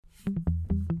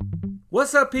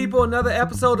What's up, people? Another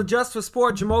episode of Just for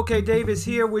Sport. Jamoke Davis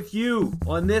here with you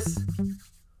on this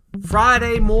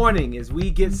Friday morning as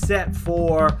we get set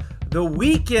for the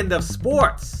weekend of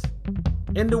sports.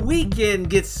 And the weekend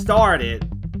gets started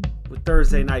with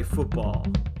Thursday Night Football.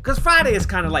 Because Friday is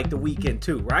kind of like the weekend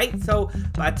too, right? So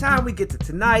by the time we get to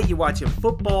tonight, you're watching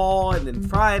football, and then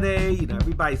Friday,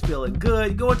 everybody's feeling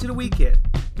good. You go into the weekend.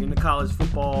 You're into college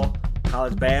football,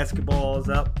 college basketball is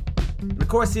up. And of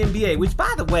course the NBA, which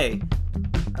by the way,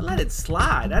 I let it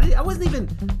slide. I wasn't even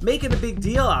making a big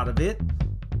deal out of it.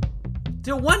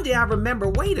 Till one day I remember,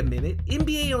 wait a minute,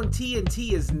 NBA on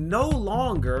TNT is no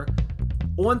longer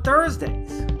on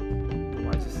Thursdays.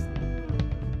 I just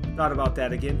thought about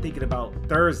that again, thinking about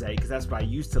Thursday, because that's what I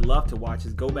used to love to watch,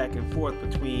 is go back and forth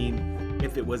between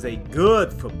if it was a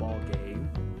good football game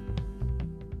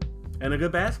and a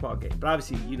good basketball game. But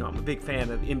obviously, I'm a big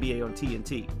fan of NBA on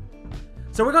TNT.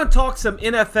 So we're going to talk some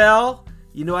NFL.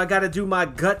 I got to do my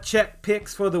gut check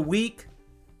picks for the week,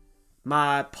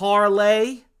 my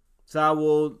parlay, so I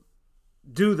will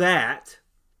do that.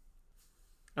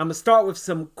 I'm going to start with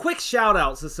some quick shout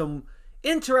outs of some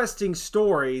interesting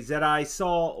stories that I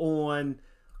saw on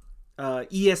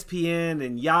ESPN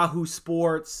and Yahoo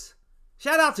Sports.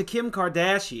 Shout out to Kim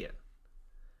Kardashian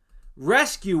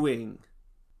rescuing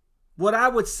what I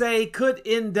would say could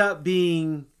end up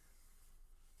being,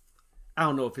 I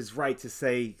don't know if it's right to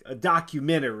say a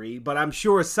documentary, but I'm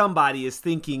sure somebody is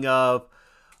thinking of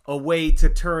a way to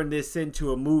turn this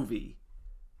into a movie.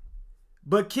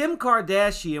 But Kim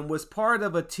Kardashian was part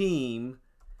of a team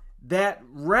that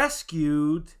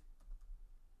rescued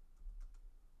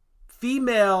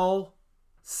female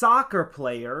soccer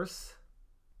players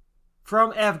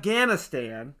from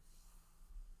Afghanistan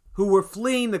who were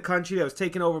fleeing the country that was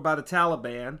taken over by the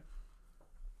Taliban,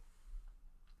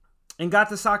 and got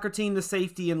the soccer team to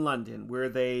safety in London, where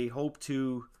they hope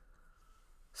to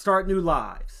start new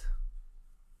lives.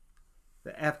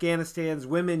 The Afghanistan's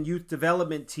Women Youth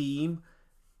Development Team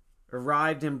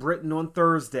arrived in Britain on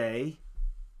Thursday,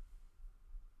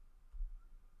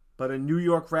 but a New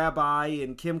York rabbi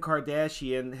and Kim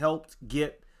Kardashian helped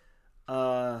get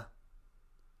 30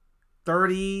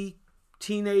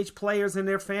 teenage players and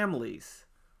their families.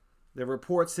 The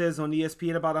report says on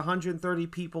ESPN about 130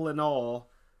 people in all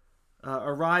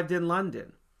arrived in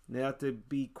London. They have to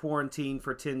be quarantined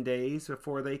for 10 days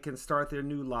before they can start their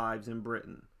new lives in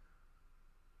Britain.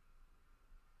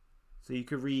 So you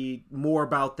could read more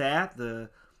about that, the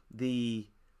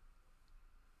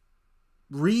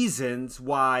reasons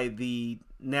why the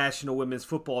national women's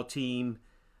football team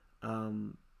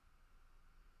and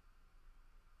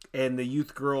the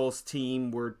youth girls team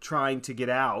were trying to get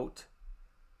out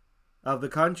of the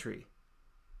country.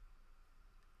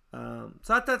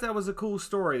 So I thought that was a cool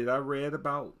story that I read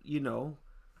about, the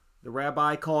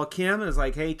rabbi called Kim and was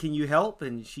like, hey, can you help?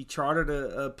 And she chartered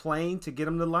a plane to get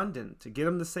him to London, to get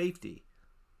him to safety.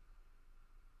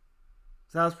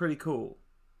 So that was pretty cool.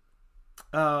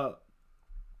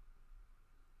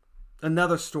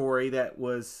 Another story that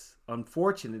was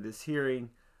unfortunate is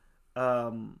hearing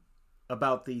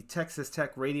about the Texas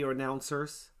Tech radio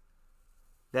announcers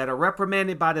that are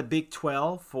reprimanded by the Big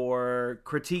 12 for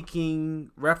critiquing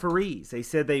referees. They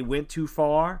said they went too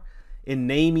far in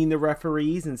naming the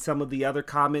referees and some of the other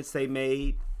comments they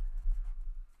made.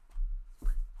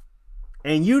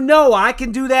 And I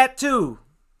can do that too.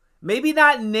 Maybe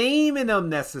not naming them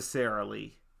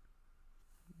necessarily,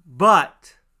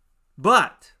 but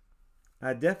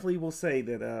I definitely will say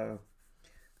that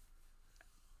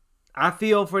I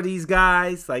feel for these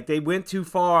guys. Like, they went too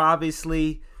far,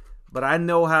 obviously. But I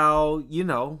know how,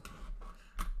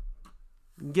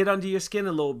 get under your skin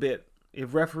a little bit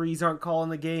if referees aren't calling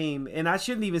the game. And I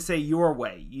shouldn't even say your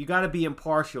way. You got to be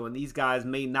impartial. And these guys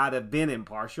may not have been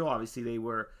impartial. Obviously, they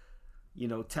were,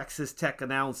 Texas Tech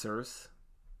announcers.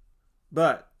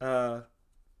 But it'll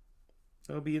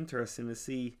be interesting to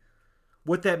see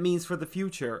what that means for the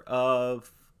future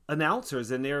of announcers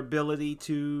and their ability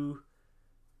to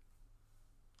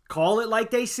call it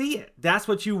like they see it. That's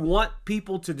what you want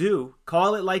people to do.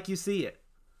 Call it like you see it.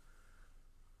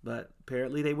 But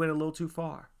apparently they went a little too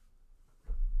far.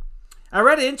 I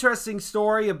read an interesting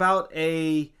story about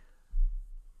a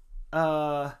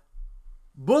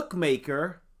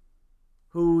bookmaker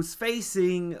who's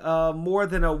facing more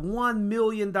than a $1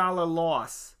 million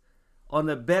loss on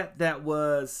a bet that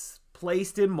was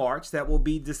placed in March that will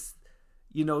be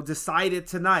decided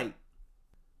tonight.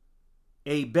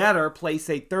 A bettor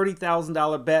placed a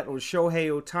 $30,000 bet on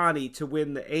Shohei Ohtani to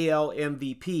win the AL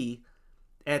MVP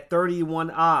at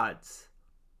 31 odds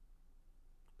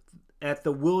at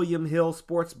the William Hill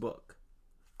Sportsbook.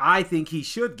 I think he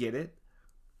should get it.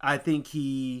 I think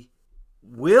he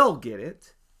will get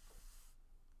it.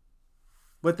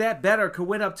 But that bettor could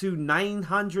win up to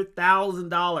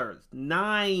 $900,000.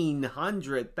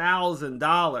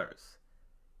 $900,000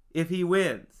 if he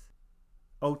wins.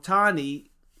 Ohtani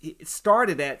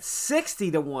started at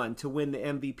 60-1 to win the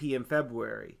MVP in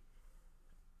February.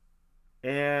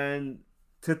 And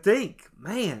to think,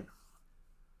 man,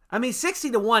 I mean,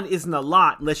 60-1 isn't a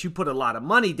lot unless you put a lot of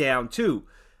money down too.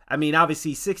 I mean,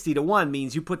 obviously 60-1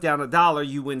 means you put down $1,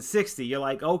 you win 60. You're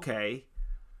like, okay.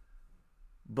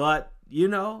 But, you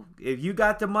know, if you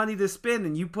got the money to spend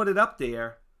and you put it up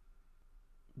there.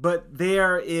 But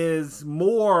there is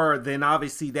more than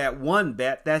obviously that one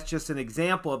bet. That's just an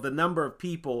example of the number of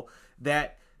people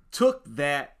that took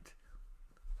that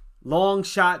long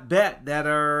shot bet that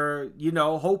are, you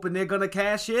know, hoping they're going to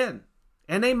cash in.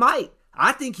 And they might.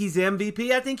 I think he's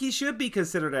MVP. I think he should be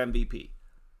considered MVP.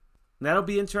 That'll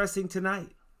be interesting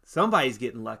tonight. Somebody's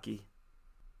getting lucky.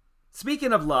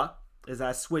 Speaking of luck, as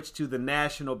I switch to the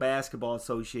National Basketball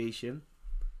Association,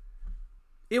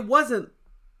 it wasn't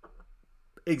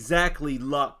exactly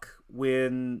luck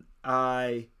when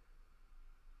I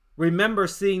remember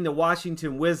seeing the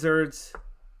Washington Wizards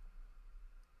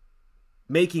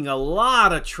making a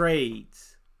lot of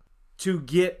trades to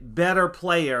get better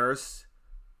players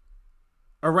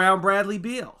around Bradley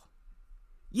Beal.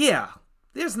 Yeah,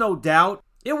 there's no doubt.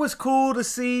 It was cool to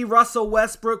see Russell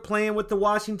Westbrook playing with the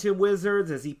Washington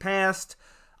Wizards as he passed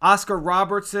Oscar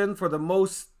Robertson for the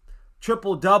most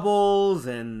triple-doubles.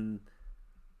 And,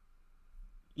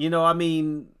 you know, I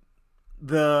mean,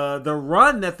 the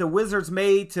run that the Wizards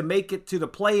made to make it to the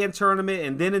play-in tournament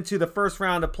and then into the first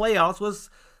round of playoffs was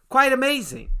quite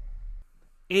amazing.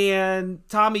 And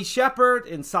Tommy Shepard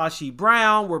and Sashi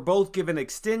Brown were both given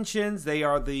extensions. They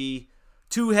are the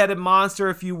two-headed monster,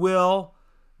 if you will,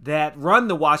 that run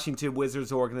the Washington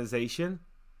Wizards organization.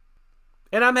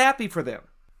 And I'm happy for them.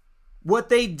 What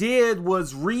they did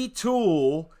was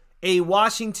retool a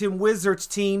Washington Wizards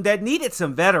team that needed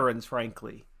some veterans,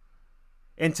 frankly.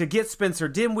 And to get Spencer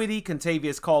Dinwiddie,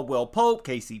 Kentavious Caldwell-Pope,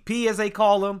 KCP as they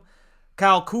call him,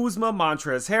 Kyle Kuzma,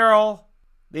 Montrezl Harrell.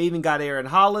 They even got Aaron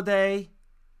Holiday,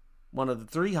 one of the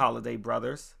three Holiday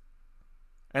brothers,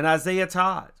 and Isaiah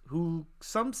Todd, who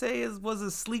some say was a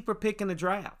sleeper pick in the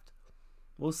draft.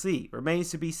 We'll see. Remains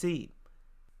to be seen.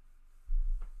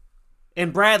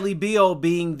 And Bradley Beal,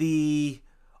 being the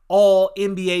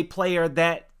all-NBA player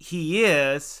that he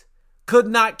is, could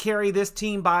not carry this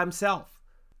team by himself.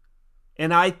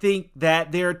 And I think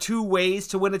that there are two ways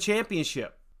to win a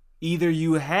championship. Either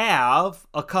you have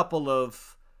a couple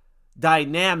of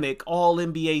dynamic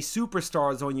all-NBA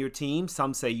superstars on your team.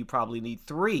 Some say you probably need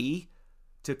 3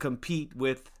 to compete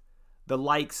with the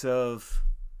likes of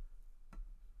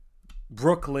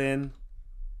Brooklyn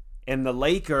and the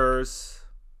Lakers.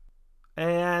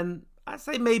 And I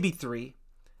say maybe 3.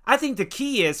 I think the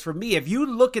key is, for me, if you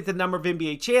look at the number of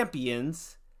NBA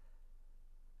champions,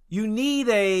 you need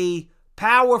a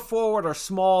power forward or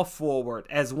small forward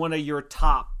as one of your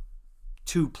top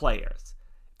 2 players.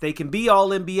 If they can be all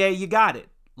NBA, you got it.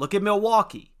 Look at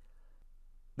Milwaukee.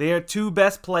 Their 2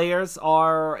 best players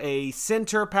are a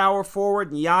center power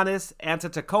forward, Giannis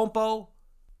Antetokounmpo.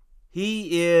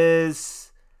 He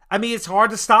is, I mean, it's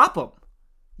hard to stop him.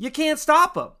 You can't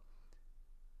stop him.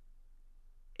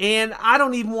 And I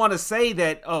don't even want to say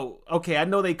that, oh, okay, I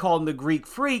know they call him the Greek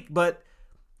Freak, but,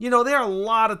 you know, there are a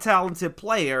lot of talented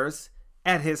players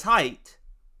at his height.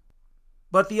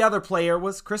 But the other player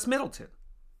was Chris Middleton.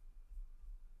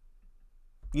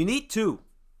 You need 2.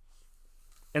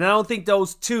 And I don't think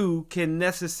those 2 can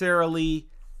necessarily,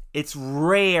 it's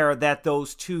rare that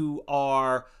those 2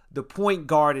 are the point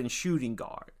guard and shooting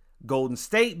guard. Golden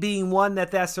State being one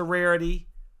that's a rarity.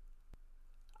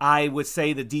 I would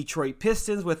say the Detroit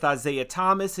Pistons with Isaiah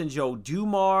Thomas and Joe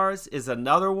Dumars is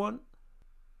another one.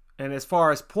 And as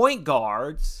far as point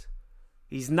guards,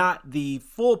 he's not the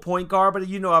full point guard, but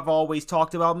you know I've always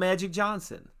talked about Magic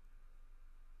Johnson.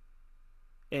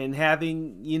 And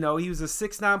having, you know, he was a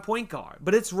 6'9" point guard.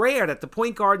 But it's rare that the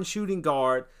point guard and shooting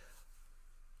guard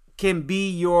can be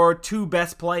your 2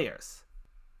 best players.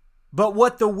 But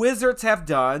what the Wizards have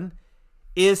done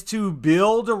is to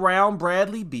build around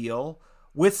Bradley Beal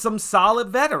with some solid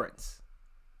veterans.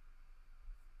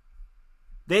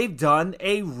 They've done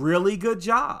a really good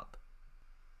job.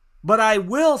 But I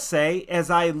will say, as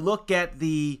I look at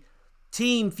the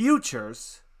team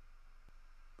futures,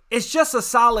 it's just a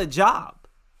solid job.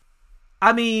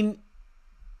 I mean,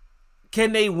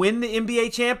 can they win the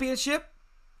NBA championship?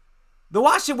 The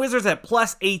Washington Wizards at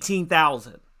plus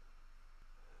 18,000.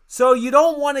 So you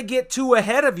don't want to get too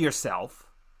ahead of yourself.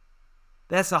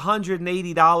 That's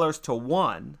 $180 to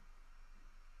 1.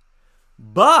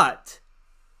 But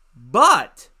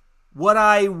what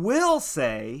I will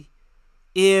say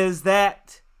is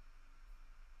that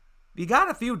if you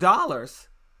got a few dollars,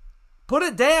 put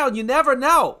it down. You never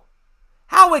know.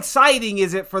 How exciting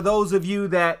is it for those of you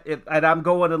that, and I'm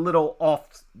going a little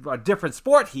off a different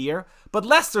sport here, but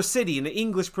Leicester City in the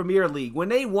English Premier League, when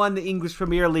they won the English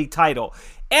Premier League title,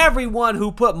 everyone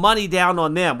who put money down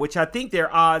on them, which I think their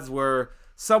odds were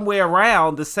somewhere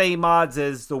around the same odds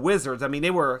as the Wizards. I mean, they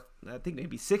were, I think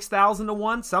maybe 6,000 to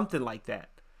 1, something like that.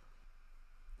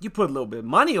 You put a little bit of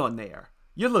money on there,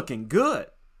 you're looking good.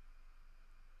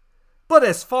 But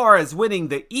as far as winning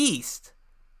the East,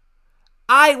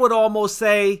 I would almost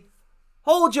say,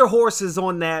 hold your horses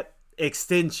on that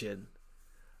extension.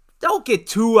 Don't get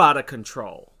too out of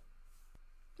control.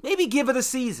 Maybe give it a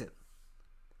season.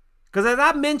 Because as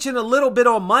I mentioned a little bit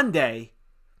on Monday,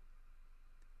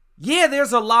 yeah,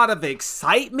 there's a lot of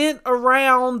excitement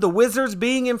around the Wizards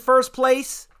being in first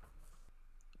place.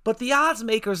 But the odds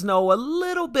makers know a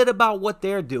little bit about what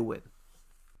they're doing.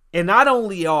 And not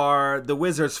only are the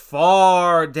Wizards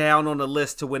far down on the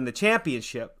list to win the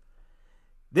championship,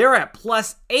 they're at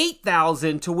plus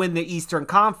 8,000 to win the Eastern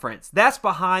Conference. That's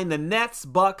behind the Nets,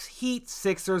 Bucks, Heat,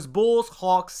 Sixers, Bulls,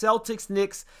 Hawks, Celtics,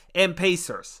 Knicks, and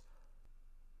Pacers.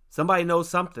 Somebody knows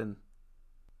something.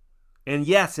 And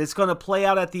yes, it's going to play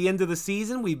out at the end of the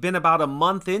season. We've been about a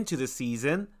month into the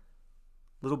season.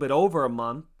 A little bit over a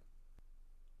month.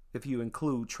 If you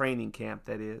include training camp,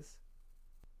 that is.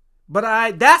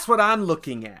 But that's what I'm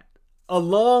looking at.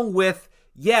 Along with,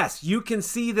 yes, you can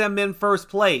see them in first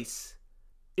place.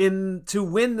 To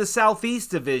win the Southeast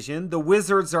Division, the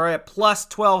Wizards are at plus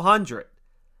 1,200.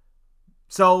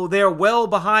 So they're well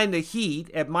behind the Heat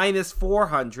at minus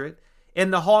 400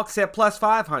 and the Hawks at plus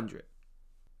 500.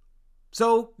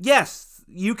 So, yes,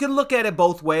 you can look at it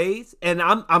both ways. And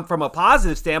I'm from a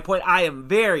positive standpoint, I am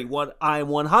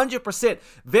 100%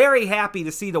 very happy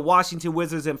to see the Washington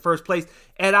Wizards in first place.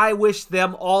 And I wish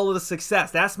them all of the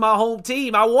success. That's my home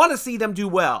team. I want to see them do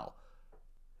well.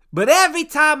 But every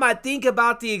time I think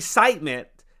about the excitement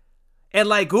and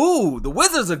like, ooh, the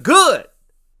Wizards are good,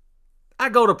 I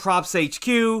go to Props HQ.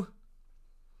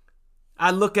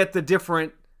 I look at the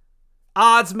different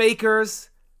odds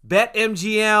makers,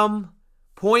 BetMGM,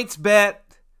 PointsBet,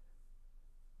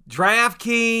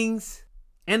 DraftKings,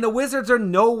 and the Wizards are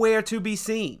nowhere to be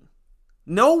seen.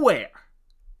 Nowhere.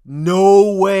 And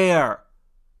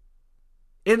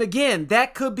again,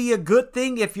 that could be a good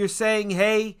thing if you're saying,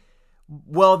 hey,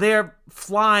 well, they're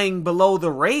flying below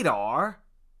the radar.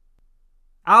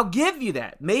 I'll give you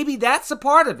that. Maybe that's a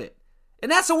part of it.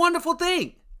 And that's a wonderful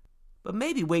thing. But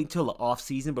maybe wait until the off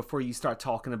season before you start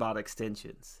talking about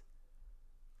extensions.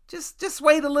 Just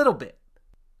wait a little bit.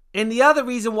 And the other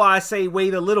reason why I say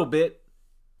wait a little bit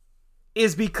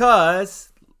is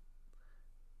because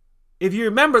if you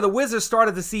remember, the Wizards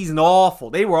started the season awful.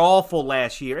 They were awful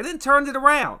last year and then turned it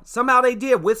around. Somehow they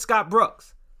did with Scott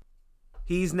Brooks.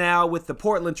 He's now with the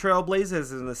Portland Trailblazers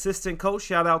as an assistant coach.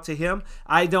 Shout out to him.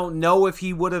 I don't know if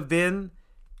he would have been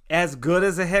as good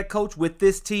as a head coach with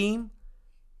this team.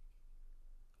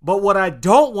 But what I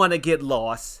don't want to get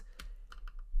lost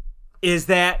is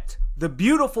that the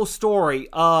beautiful story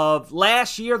of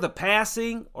last year, the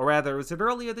passing, or rather, was it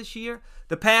earlier this year?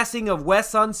 The passing of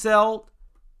Wes Unseld.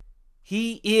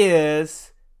 He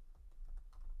is...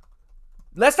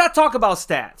 Let's not talk about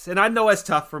stats. And I know it's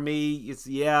tough for me.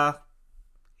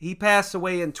 He passed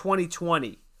away in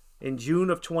 2020, in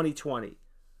June of 2020.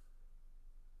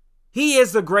 He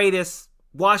is the greatest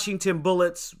Washington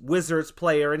Bullets Wizards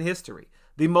player in history.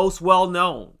 The most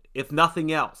well-known, if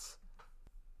nothing else.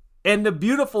 And the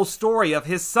beautiful story of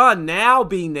his son now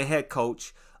being the head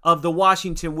coach of the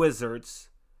Washington Wizards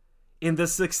in the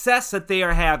success that they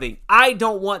are having. I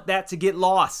don't want that to get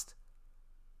lost.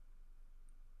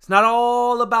 It's not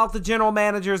all about the general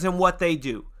managers and what they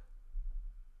do.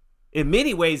 In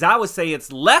many ways, I would say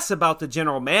it's less about the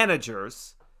general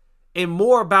managers and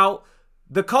more about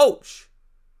the coach.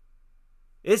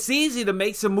 It's easy to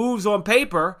make some moves on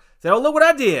paper. Say, oh, look what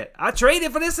I did. I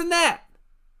traded for this and that.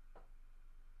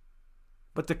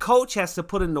 But the coach has to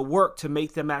put in the work to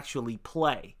make them actually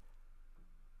play.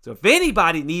 So if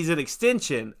anybody needs an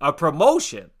extension, a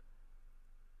promotion,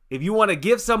 if you want to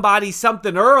give somebody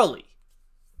something early,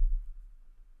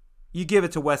 you give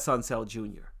it to Wes Unseld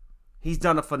Jr. He's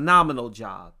done a phenomenal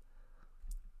job.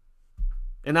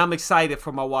 And I'm excited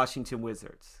for my Washington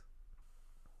Wizards.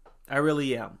 I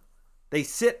really am. They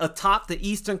sit atop the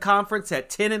Eastern Conference at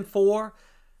 10-4.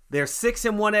 They're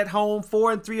 6-1 at home,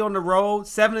 4-3 on the road,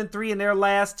 7-3 in their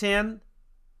last 10.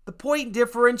 The point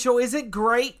differential isn't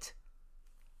great,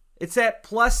 It's at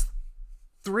plus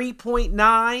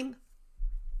 3.9.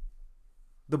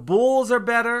 The Bulls are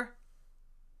better.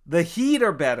 The Heat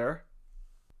are better.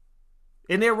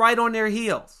 And they're right on their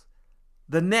heels.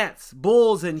 The Nets,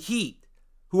 Bulls, and Heat,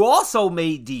 who also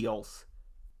made deals,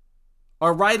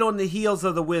 are right on the heels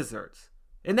of the Wizards.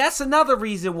 And that's another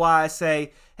reason why I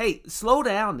say, hey, slow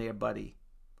down there, buddy.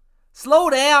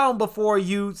 Slow down before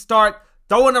you start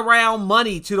throwing around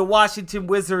money to the Washington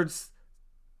Wizards.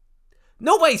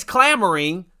 Nobody's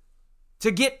clamoring to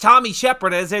get Tommy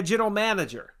Shepard as their general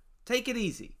manager. Take it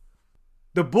easy.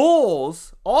 The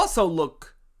Bulls also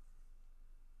look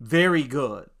very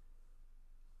good.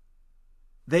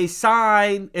 They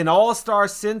signed an all-star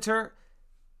center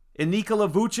in Nikola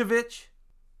Vucevic.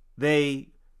 They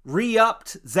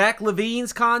re-upped Zach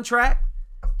LaVine's contract.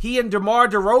 He and DeMar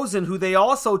DeRozan, who they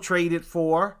also traded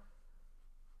for,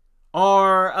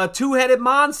 are a two-headed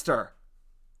monster.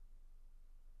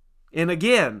 And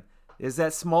again, is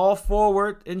that small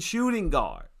forward and shooting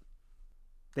guard.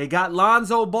 They got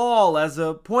Lonzo Ball as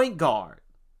a point guard.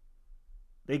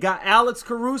 They got Alex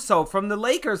Caruso from the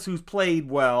Lakers, who's played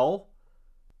well.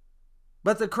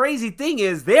 But the crazy thing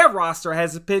is their roster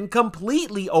has been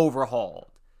completely overhauled.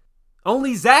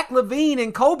 Only Zach LaVine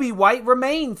and Kobe White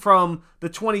remain from the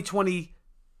 2020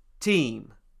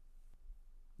 team.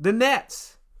 The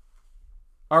Nets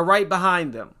are right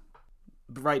behind them.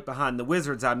 Right behind the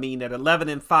Wizards, I mean, at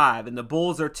 11-5. And the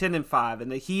Bulls are 10-5.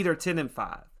 And the Heat are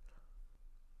 10-5.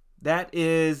 That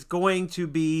is going to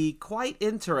be quite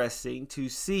interesting to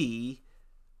see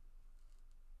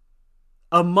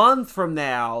a month from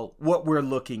now what we're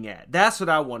looking at. That's what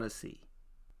I want to see.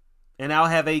 And I'll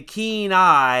have a keen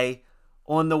eye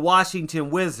on the Washington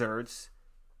Wizards,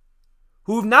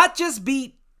 who've not just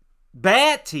beat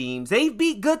bad teams, they've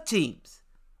beat good teams,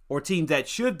 or teams that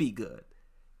should be good.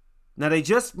 Now, they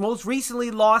just most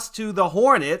recently lost to the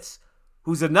Hornets,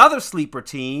 who's another sleeper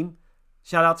team.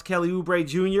 Shout out to Kelly Oubre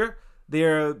Jr.,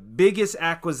 their biggest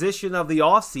acquisition of the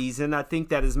offseason. I think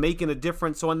that is making a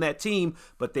difference on that team,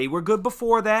 but they were good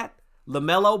before that.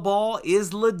 LaMelo Ball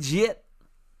is legit.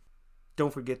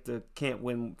 Don't forget the can't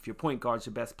win if your point guard's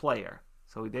your best player.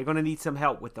 So they're going to need some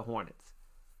help with the Hornets.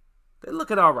 They're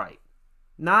looking all right.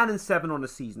 9-7 on the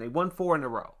season. They won 4 in a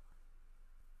row.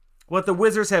 Well, the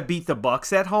Wizards have beat the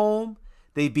Bucks at home.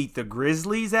 They beat the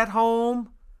Grizzlies at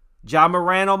home. Ja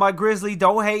Morant on my Grizzlies.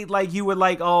 Don't hate like you were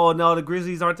like, oh, no, the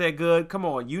Grizzlies aren't that good. Come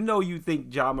on. You know you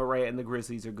think Ja Morant and the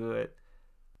Grizzlies are good.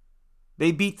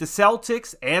 They beat the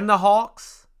Celtics and the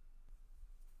Hawks.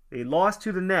 They lost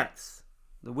to the Nets.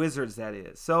 The Wizards, that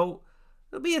is. So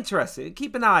it'll be interesting.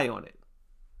 Keep an eye on it.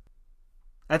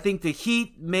 I think the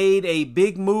Heat made a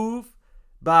big move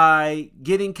by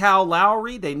getting Kyle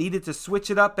Lowry. They needed to switch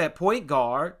it up at point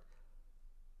guard.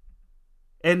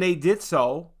 And they did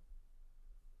so.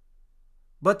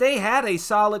 But they had a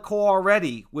solid core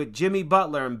already with Jimmy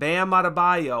Butler and Bam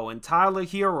Adebayo and Tyler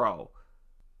Hero.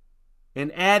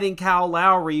 And adding Kyle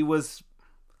Lowry was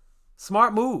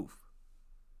smart move.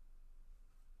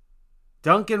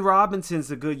 Duncan Robinson's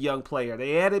a good young player.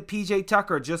 They added PJ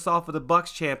Tucker just off of the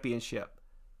Bucks championship.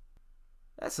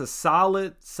 That's a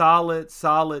solid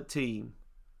team.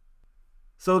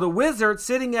 So the Wizards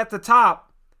sitting at the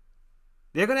top,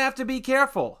 they're going to have to be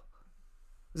careful.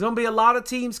 There's going to be a lot of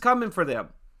teams coming for them.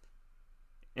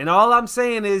 And all I'm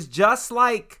saying is, just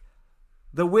like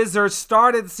the Wizards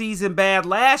started the season bad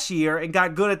last year and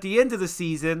got good at the end of the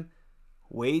season,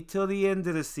 wait till the end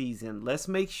of the season. Let's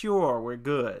make sure we're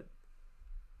good.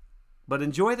 But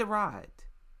enjoy the ride.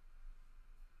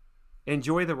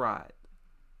 Enjoy the ride.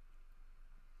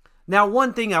 Now,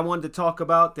 one thing I wanted to talk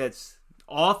about that's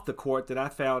off the court that I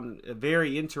found a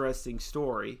very interesting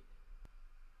story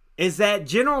is that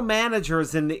general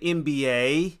managers in the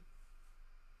NBA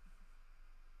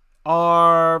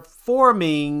are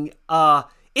forming,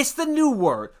 it's the new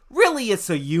word. Really, it's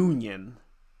a union.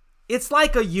 It's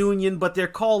like a union, but they're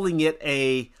calling it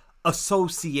a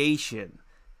association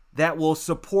that will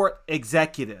support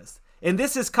executives. And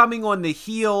this is coming on the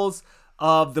heels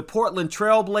of the Portland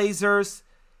Trailblazers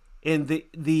and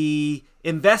the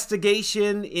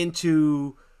investigation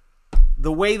into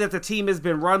the way that the team has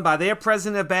been run by their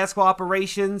president of basketball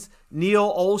operations,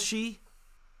 Neil Olshey.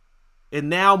 And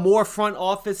now more front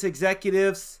office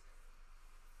executives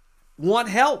want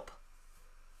help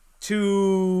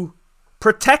to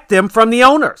protect them from the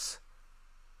owners.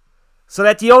 So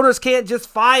that the owners can't just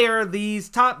fire these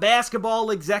top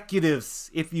basketball executives,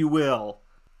 if you will.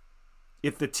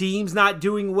 If the team's not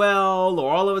doing well,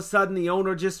 or all of a sudden the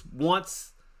owner just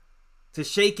wants to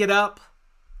shake it up,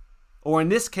 or in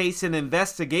this case, an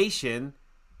investigation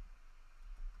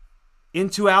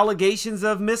into allegations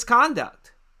of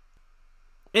misconduct.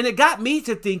 And it got me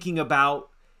to thinking about,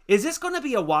 is this going to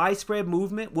be a widespread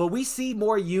movement? Will we see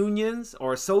more unions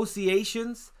or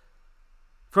associations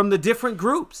from the different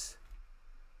groups,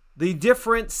 the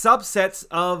different subsets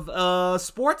of a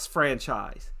sports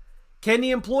franchise? Can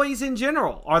the employees in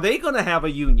general, are they going to have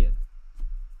a union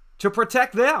to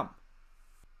protect them?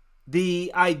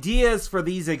 The ideas for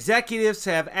these executives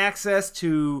to have access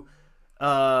to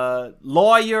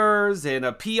lawyers and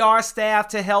a PR staff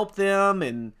to help them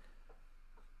and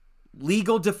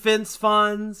legal defense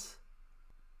funds.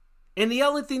 And the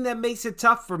only thing that makes it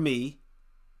tough for me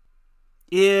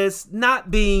is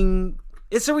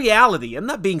it's a reality. I'm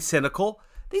not being cynical.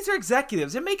 These are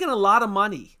executives. They're making a lot of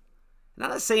money. I'm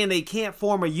not saying they can't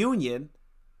form a union,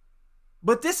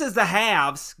 but this is the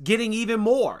haves getting even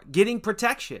more, getting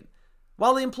protection,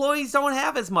 while the employees don't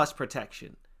have as much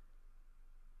protection.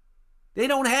 They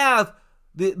don't have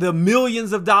the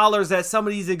millions of dollars that some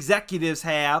of these executives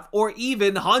have, or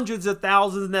even hundreds of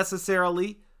thousands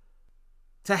necessarily,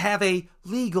 to have a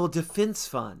legal defense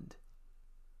fund.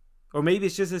 Or maybe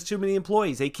it's just there's too many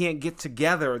employees. They can't get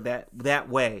together that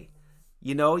way.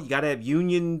 You know, you got to have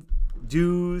union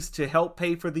dues to help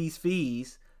pay for these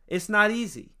fees. It's not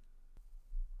easy.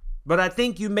 But I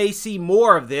think you may see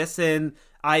more of this, and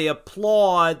I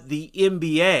applaud the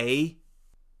NBA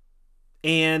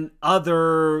and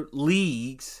other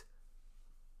leagues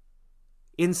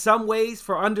in some ways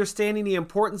for understanding the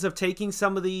importance of taking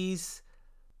these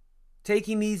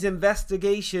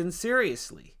investigations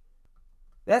seriously.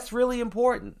 That's really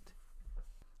important.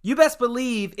 You best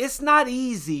believe it's not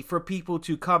easy for people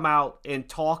to come out and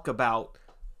talk about,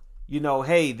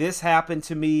 hey, this happened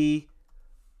to me.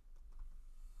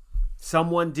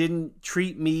 Someone didn't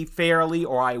treat me fairly,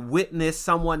 or I witnessed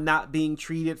someone not being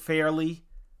treated fairly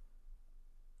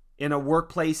in a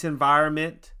workplace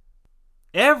environment.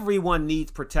 Everyone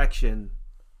needs protection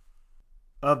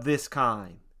of this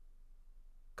kind,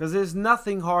 because there's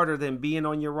nothing harder than being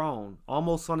on your own,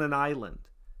 almost on an island,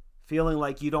 feeling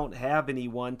like you don't have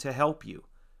anyone to help you.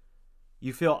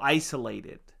 You feel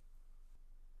isolated.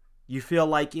 You feel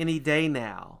like any day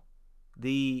now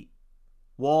the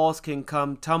walls can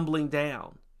come tumbling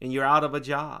down and you're out of a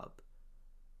job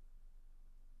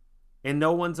and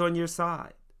no one's on your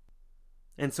side.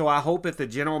 And so I hope if the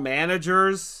general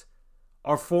managers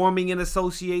are forming an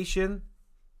association,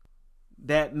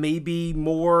 that maybe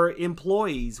more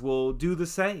employees will do the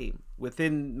same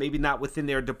maybe not within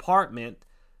their department,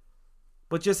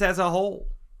 but just as a whole.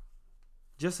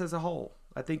 Just as a whole.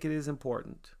 I think it is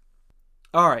important.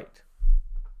 All right.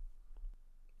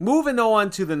 Moving on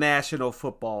to the National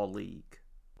Football League.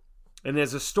 And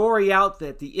there's a story out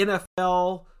that the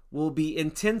NFL will be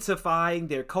intensifying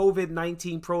their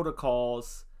COVID-19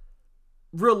 protocols,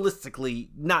 realistically,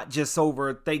 not just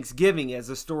over Thanksgiving, as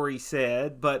the story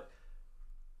said, but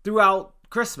throughout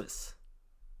Christmas,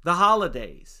 the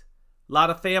holidays. A lot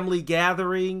of family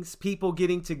gatherings, people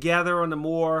getting together on a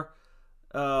more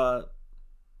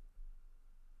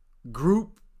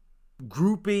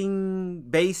grouping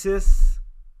basis,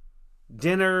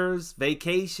 dinners,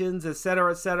 vacations,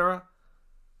 etc., etc.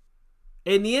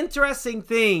 And the interesting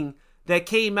thing that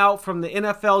came out from the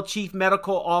NFL Chief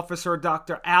Medical Officer,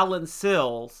 Dr. Alan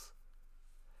Sills,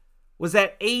 was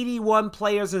that 81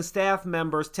 players and staff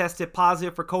members tested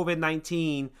positive for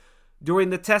COVID-19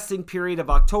 during the testing period of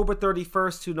October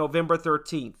 31st to November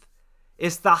 13th.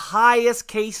 It's the highest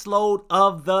caseload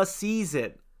of the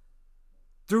season.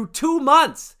 Through 2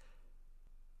 months,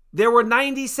 there were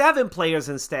 97 players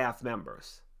and staff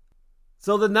members.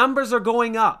 So the numbers are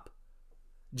going up.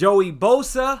 Joey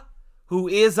Bosa, who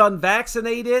is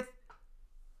unvaccinated,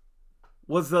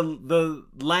 was the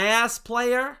last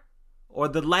player, or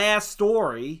the last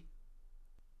story,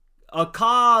 a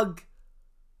cog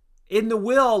in the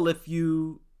wheel, if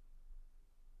you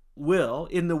will.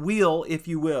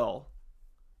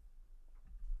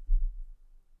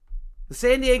 The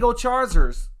San Diego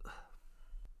Chargers.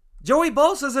 Joey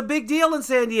Bosa is a big deal in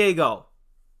San Diego.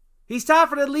 He's tied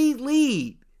for the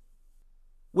lead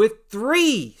with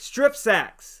 3 strip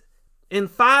sacks and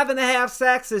 5.5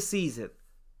 sacks this season.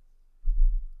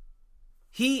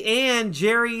 He and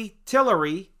Jerry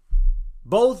Tillery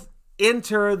both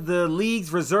entered the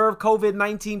league's reserve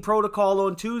COVID-19 protocol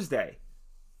on Tuesday.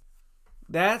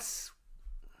 That's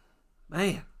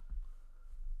not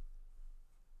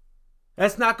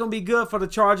going to be good for the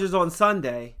Chargers on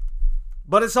Sunday.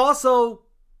 But it's also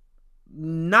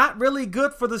not really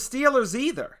good for the Steelers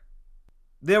either.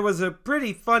 There was a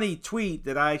pretty funny tweet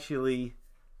that I actually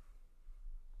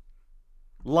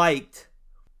liked.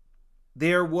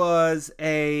 There was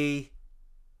a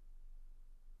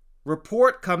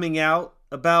report coming out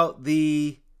about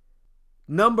the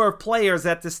number of players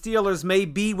that the Steelers may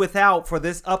be without for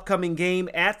this upcoming game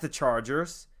at the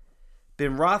Chargers.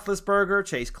 Ben Roethlisberger,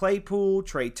 Chase Claypool,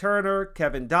 Trey Turner,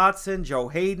 Kevin Dotson, Joe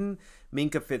Hayden,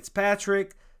 Minkah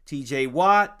Fitzpatrick, TJ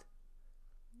Watt.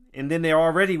 And then they're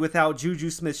already without Juju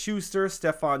Smith-Schuster,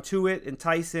 Stephon Tuitt, and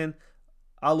Tyson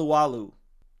Alualu.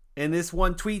 And this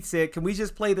one tweet said, "Can we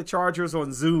just play the Chargers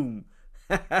on Zoom?"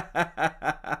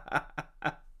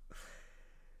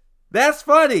 That's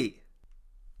funny.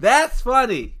 That's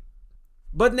funny.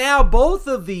 But now both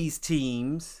of these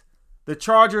teams, the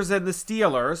Chargers and the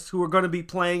Steelers, who are going to be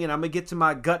playing, and I'm going to get to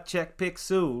my gut check pick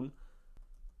soon,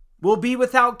 will be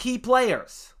without key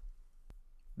players.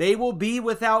 They will be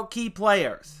without key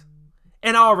players.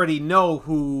 And I already know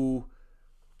who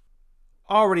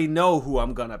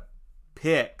I'm going to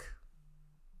pick.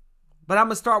 But I'm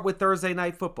going to start with Thursday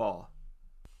Night Football.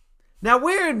 Now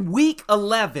we're in week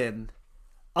 11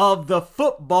 of the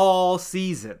football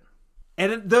season.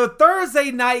 And the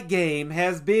Thursday night game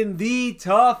has been the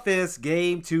toughest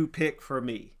game to pick for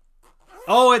me.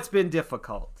 Oh, it's been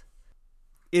difficult.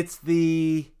 As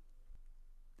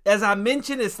I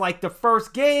mentioned, it's like the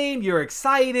first game. You're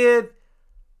excited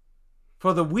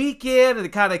for the weekend, and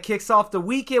it kind of kicks off the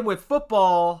weekend with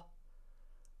football.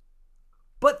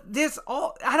 But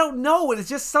I don't know. It's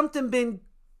just something been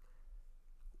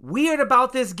weird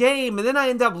about this game. And then I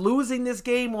end up losing this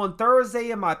game on Thursday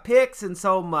in my picks. And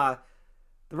so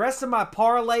the rest of my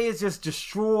parlay is just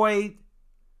destroyed.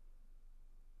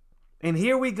 And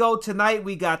here we go tonight.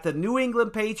 We got the New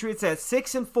England Patriots at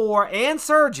 6-4 and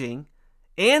surging.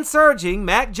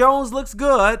 Mac Jones looks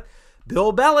good.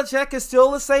 Bill Belichick is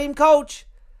still the same coach.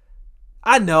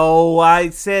 I know I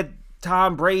said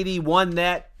Tom Brady won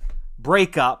that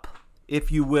breakup,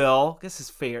 if you will. This is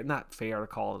fair. Not fair to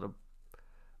call it a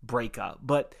breakup.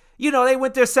 But, they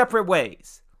went their separate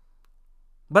ways.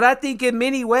 But I think in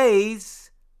many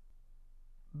ways,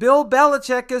 Bill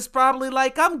Belichick is probably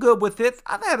like, I'm good with it.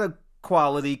 I've had a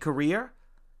quality career.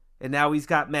 And now he's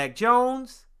got Mac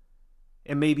Jones.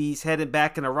 And maybe he's headed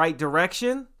back in the right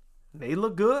direction. They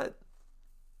look good.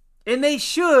 And they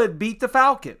should beat the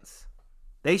Falcons.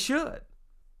 They should.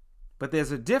 But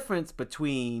there's a difference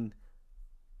between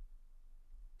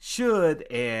should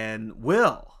and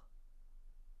will.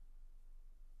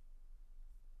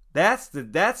 That's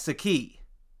the key.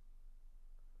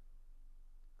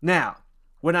 Now,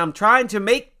 when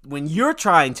you're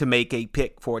trying to make a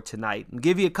pick for tonight, I'll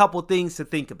give you a couple things to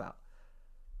think about.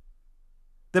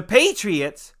 The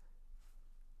Patriots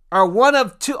are one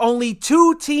of only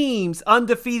two teams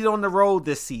undefeated on the road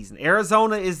this season.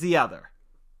 Arizona is the other.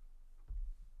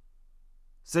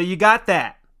 So you got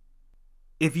that.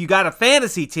 If you got a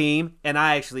fantasy team, and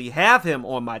I actually have him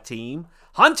on my team,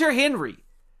 Hunter Henry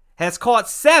has caught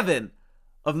 7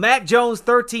 of Mac Jones'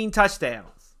 13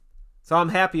 touchdowns. So I'm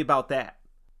happy about that.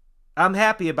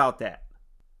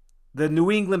 The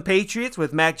New England Patriots,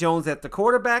 with Mac Jones at the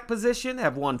quarterback position,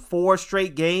 have won 4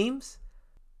 straight games.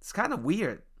 It's kind of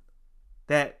weird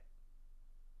that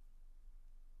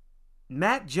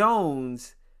Mac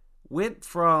Jones went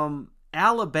from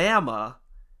Alabama,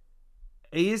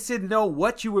 and you just didn't know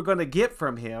what you were going to get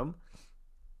from him.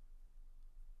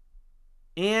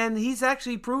 And he's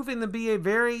actually proven to be a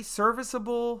very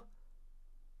serviceable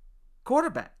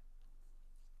quarterback.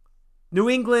 New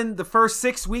England, the first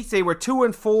 6 weeks, they were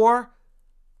 2-4,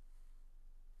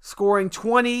 scoring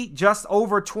just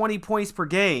over 20 points per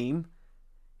game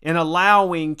and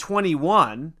allowing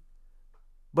 21.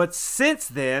 But since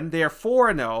then, they're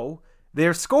 4-0.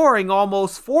 They're scoring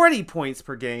almost 40 points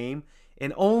per game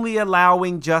and only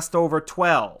allowing just over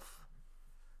 12.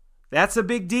 That's a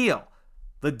big deal.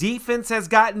 The defense has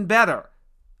gotten better,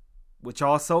 which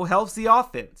also helps the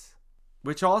offense.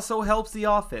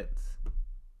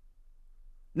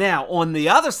 Now, on the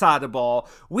other side of the ball,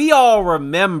 we all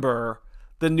remember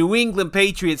the New England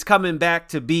Patriots coming back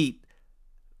to beat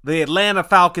the Atlanta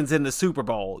Falcons in the Super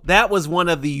Bowl. That was one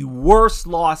of the worst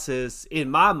losses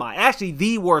in my mind. Actually,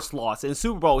 the worst loss in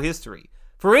Super Bowl history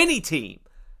for any team.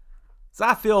 So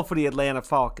I feel for the Atlanta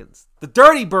Falcons. The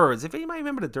Dirty Birds. If anybody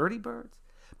remember the Dirty Birds?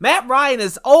 Matt Ryan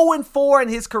is 0-4 in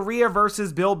his career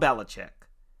versus Bill Belichick.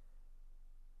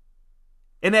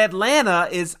 And Atlanta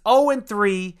is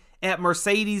 0-3 at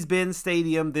Mercedes-Benz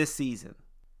Stadium this season.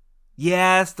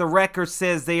 Yes, the record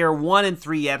says they are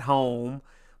 1-3 at home,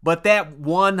 but that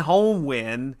one home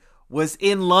win was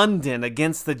in London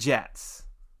against the Jets.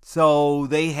 So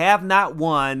they have not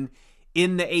won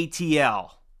in the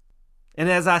ATL. And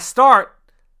as I start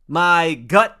my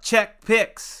gut check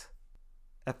picks,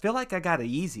 I feel like I got an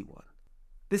easy one.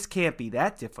 This can't be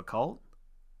that difficult.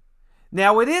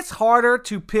 Now, it is harder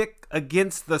to pick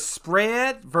against the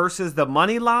spread versus the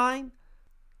money line.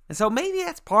 And so maybe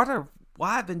that's part of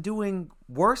why I've been doing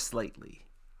worse lately.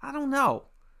 I don't know.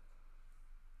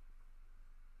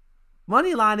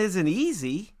 Money line isn't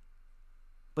easy,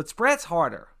 but spread's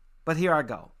harder. But here I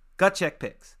go. Gut check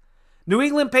picks. New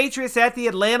England Patriots at the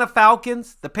Atlanta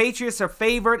Falcons. The Patriots are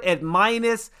favored at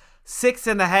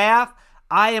 -6.5.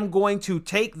 I am going to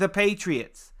take the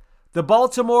Patriots. The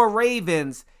Baltimore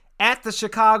Ravens at the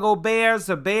Chicago Bears.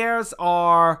 The Bears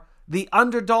are the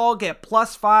underdog at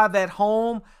 +5 at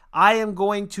home. I am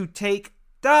going to take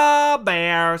the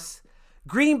Bears.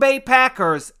 Green Bay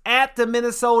Packers at the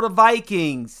Minnesota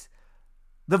Vikings.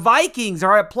 The Vikings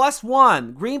are at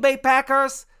 +1. Green Bay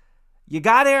Packers, you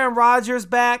got Aaron Rodgers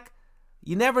back.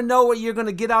 You never know what you're going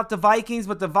to get out the Vikings,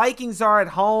 but the Vikings are at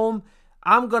home.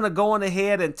 I'm going to go on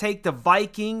ahead and take the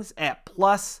Vikings at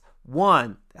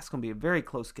 +1. That's going to be a very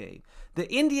close game.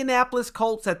 The Indianapolis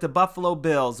Colts at the Buffalo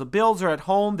Bills. The Bills are at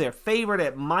home. They're favored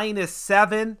at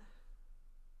 -7.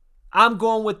 I'm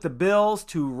going with the Bills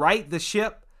to right the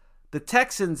ship. The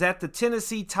Texans at the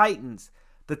Tennessee Titans.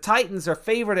 The Titans are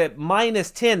favored at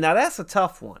 -10. Now, that's a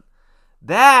tough one.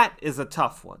 That is a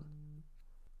tough one.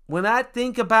 When I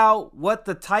think about what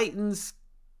the Titans,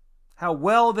 how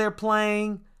well they're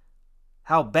playing,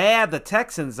 how bad the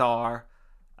Texans are,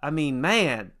 I mean,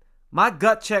 man, my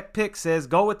gut check pick says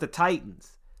go with the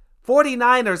Titans.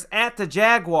 49ers at the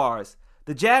Jaguars.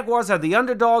 The Jaguars are the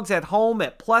underdogs at home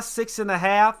at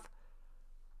 +6.5.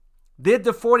 Did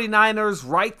the 49ers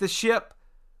right the ship,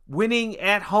 winning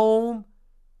at home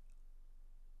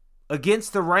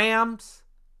against the Rams?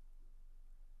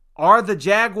 Are the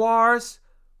Jaguars,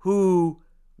 who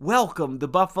welcomed the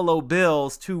Buffalo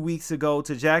Bills 2 weeks ago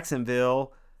to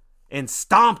Jacksonville and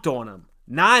stomped on them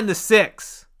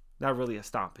 9-6? Not really a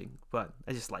stomping, but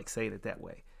I just like saying it that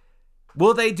way.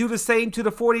 Will they do the same to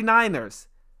the 49ers?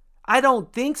 I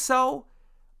don't think so,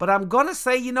 but I'm going to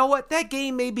say, you know what? That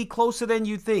game may be closer than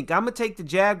you think. I'm going to take the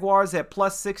Jaguars at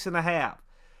 +6.5.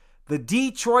 The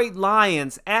Detroit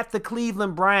Lions at the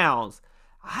Cleveland Browns.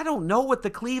 I don't know what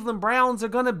the Cleveland Browns are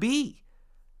going to be.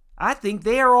 I think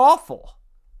they are awful.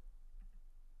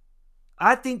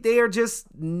 I think they are just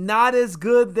not as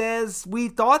good as we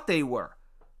thought they were.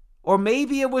 Or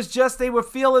maybe it was just they were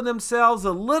feeling themselves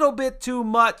a little bit too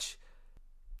much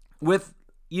with,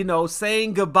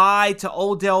 saying goodbye to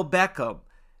Odell Beckham.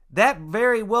 That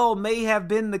very well may have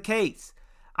been the case.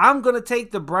 I'm going to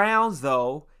take the Browns,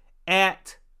 though,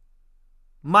 at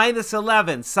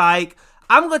 -11. Psych.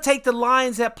 I'm going to take the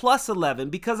Lions at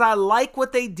 +11 because I like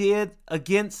what they did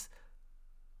against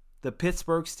the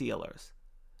Pittsburgh Steelers.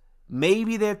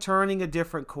 Maybe they're turning a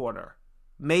different corner.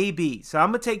 Maybe. So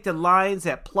I'm going to take the Lions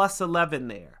at +11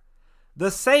 there.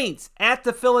 The Saints at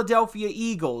the Philadelphia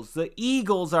Eagles. The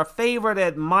Eagles are favored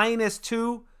at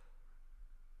 -2.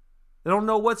 I don't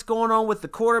know what's going on with the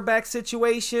quarterback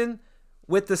situation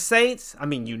with the Saints. I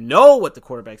mean, you know what the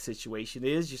quarterback situation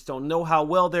is. You just don't know how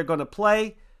well they're going to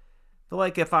play. I feel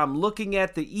like if I'm looking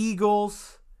at the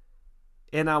Eagles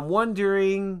and I'm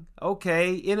wondering,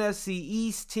 okay, NFC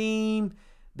East team,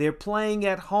 they're playing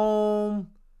at home.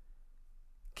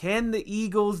 Can the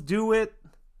Eagles do it?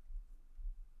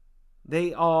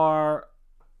 They are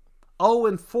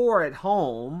 0-4 at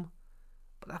home,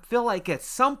 but I feel like at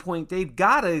some point they've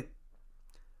got to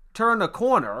turn a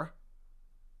corner.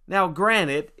 Now,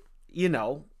 granted,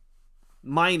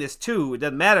 -2. It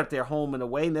doesn't matter if they're home and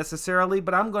away necessarily,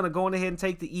 but I'm going to go ahead and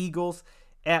take the Eagles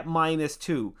at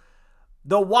 -2.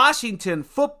 The Washington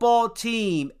football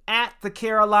team at the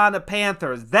Carolina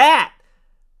Panthers. That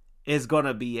is going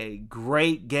to be a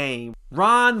great game.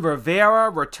 Ron Rivera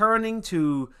returning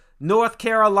to North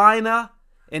Carolina.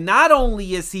 And not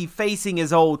only is he facing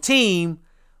his old team,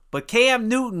 but Cam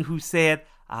Newton, who said,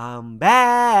 "I'm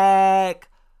back,"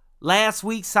 last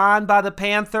week signed by the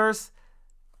Panthers.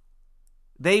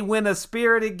 They win a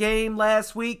spirited game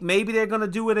last week. Maybe they're going to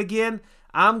do it again.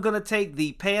 I'm going to take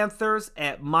the Panthers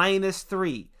at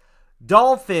 -3.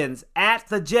 Dolphins at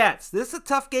the Jets. This is a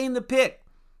tough game to pick.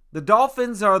 The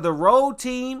Dolphins are the road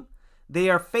team. They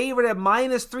are favored at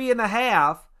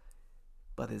 -3.5.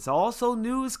 But there's also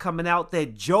news coming out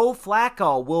that Joe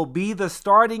Flacco will be the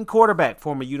starting quarterback,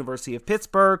 former University of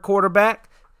Pittsburgh quarterback,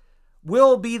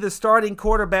 will be the starting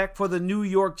quarterback for the New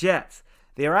York Jets.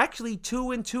 They're actually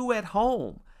 2-2 at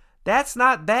home. That's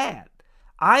not bad.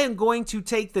 I am going to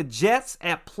take the Jets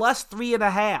at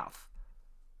 +3.5.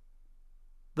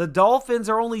 The Dolphins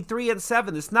are only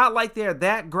 3-7. It's not like they're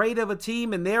that great of a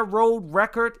team, and their road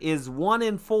record is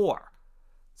 1-4.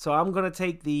 So I'm going to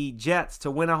take the Jets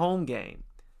to win a home game.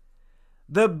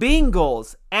 The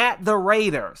Bengals at the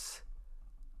Raiders.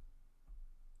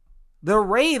 The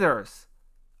Raiders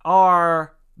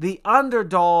are the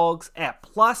underdogs at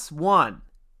 +1.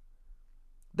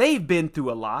 They've been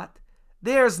through a lot.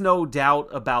 There's no doubt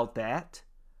about that.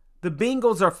 The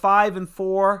Bengals are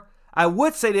 5-4. I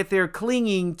would say that they're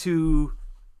clinging to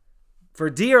for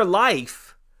dear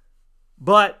life,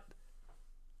 but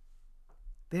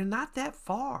they're not that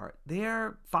far.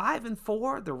 They're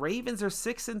 5-4. The Ravens are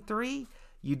 6-3.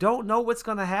 You don't know what's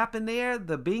going to happen there.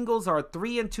 The Bengals are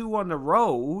 3-2 on the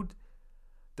road.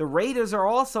 The Raiders are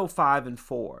also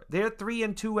 5-4. They're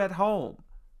 3-2 at home.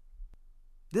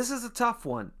 This is a tough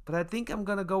one, but I think I'm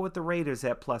going to go with the Raiders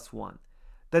at +1.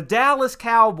 The Dallas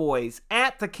Cowboys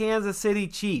at the Kansas City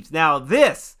Chiefs. Now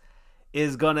this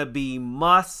is going to be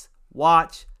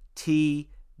must-watch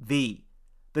TV.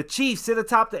 The Chiefs sit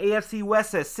atop the AFC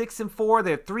West at 6-4.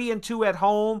 They're 3-2 at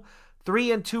home,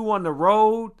 3-2 on the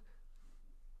road.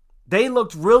 They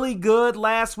looked really good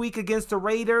last week against the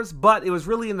Raiders, but it was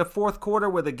really in the fourth quarter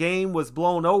where the game was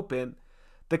blown open.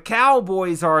 The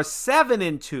Cowboys are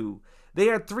 7-2. They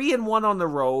are 3-1 on the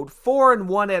road,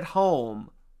 4-1 at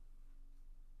home.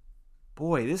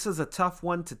 Boy, this is a tough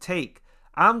one to take.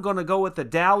 I'm going to go with the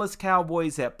Dallas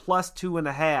Cowboys at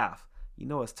 +2.5. You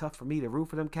know it's tough for me to root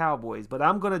for them Cowboys, but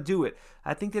I'm going to do it.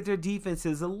 I think that their defense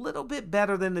is a little bit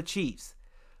better than the Chiefs.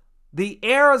 The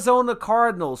Arizona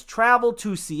Cardinals travel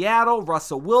to Seattle.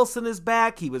 Russell Wilson is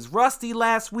back. He was rusty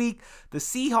last week. The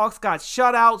Seahawks got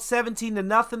shut out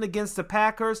 17-0 against the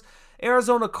Packers.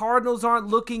 Arizona Cardinals aren't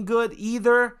looking good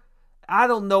either. I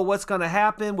don't know what's going to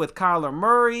happen with Kyler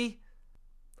Murray.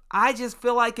 I just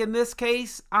feel like in this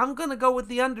case, I'm going to go with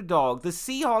the underdog, the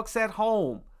Seahawks at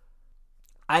home.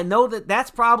 I know that that's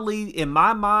probably, in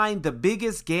my mind, the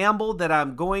biggest gamble that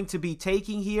I'm going to be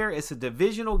taking here. It's a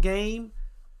divisional game.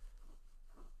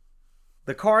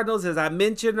 The Cardinals, as I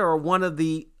mentioned, are one of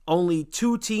the only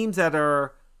two teams that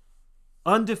are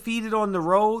undefeated on the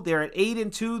road. They're at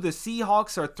 8-2. The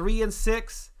Seahawks are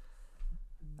 3-6.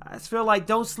 I just feel like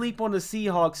don't sleep on the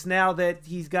Seahawks now that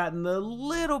he's gotten a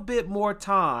little bit more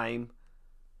time.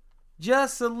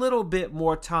 Just a little bit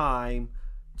more time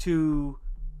to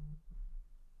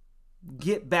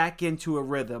get back into a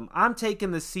rhythm. I'm taking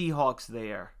the Seahawks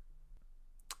there.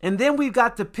 And then we've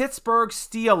got the Pittsburgh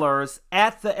Steelers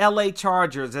at the LA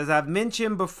Chargers. As I've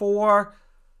mentioned before,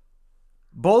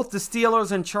 both the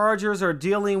Steelers and Chargers are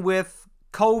dealing with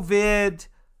COVID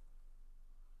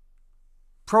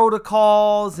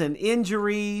protocols and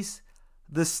injuries.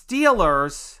 The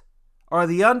Steelers are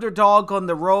the underdog on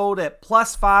the road at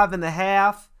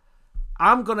 +5.5.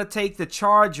 I'm going to take the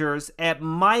Chargers at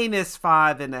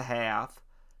 -5.5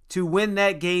 to win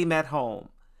that game at home.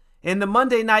 In the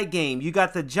Monday night game, you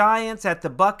got the Giants at the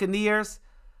Buccaneers.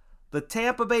 The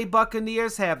Tampa Bay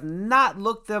Buccaneers have not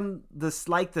looked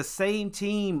like the same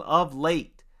team of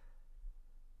late.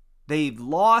 They've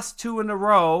lost 2 in a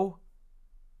row.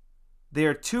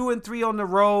 They're 2-3 on the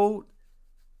road.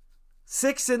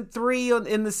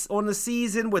 6-3 on the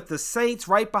season with the Saints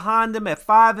right behind them at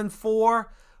 5-4.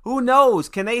 Who knows?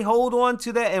 Can they hold on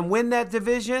to that and win that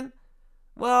division?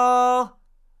 Well,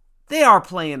 they are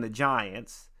playing the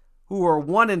Giants, who are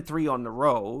 1-3 on the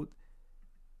road,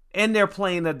 and they're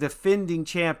playing the defending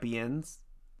champions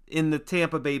in the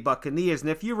Tampa Bay Buccaneers.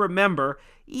 And if you remember,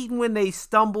 even when they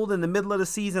stumbled in the middle of the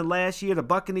season last year, the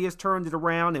Buccaneers turned it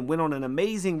around and went on an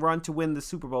amazing run to win the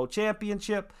Super Bowl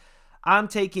championship. I'm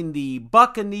taking the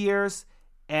Buccaneers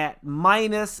at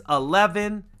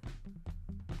 -11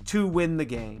 to win the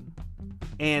game.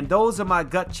 And those are my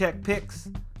gut check picks.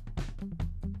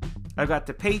 I've got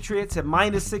the Patriots at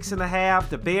 -6.5.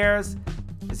 The Bears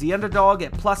is the underdog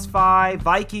at +5.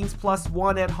 Vikings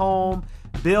 +1 at home.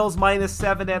 Bills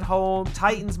 -7 at home.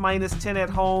 Titans -10 at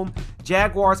home.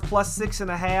 Jaguars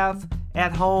 +6.5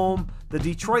 at home. The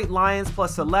Detroit Lions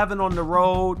 +11 on the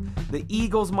road. The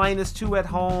Eagles -2 at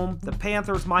home. The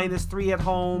Panthers -3 at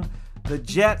home. The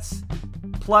Jets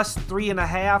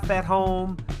 +3.5 at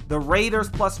home. The Raiders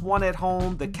 +1 at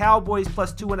home. The Cowboys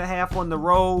 +2.5 on the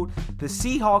road. The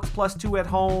Seahawks +2 at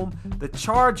home. The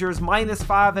Chargers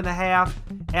 -5.5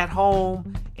 at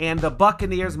home. And the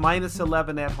Buccaneers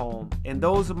 -11 at home. And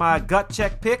those are my gut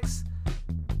check picks.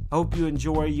 I hope you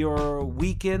enjoy your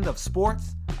weekend of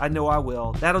sports. I know I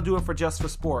will. That'll do it for Just for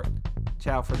Sport.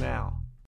 Ciao for now.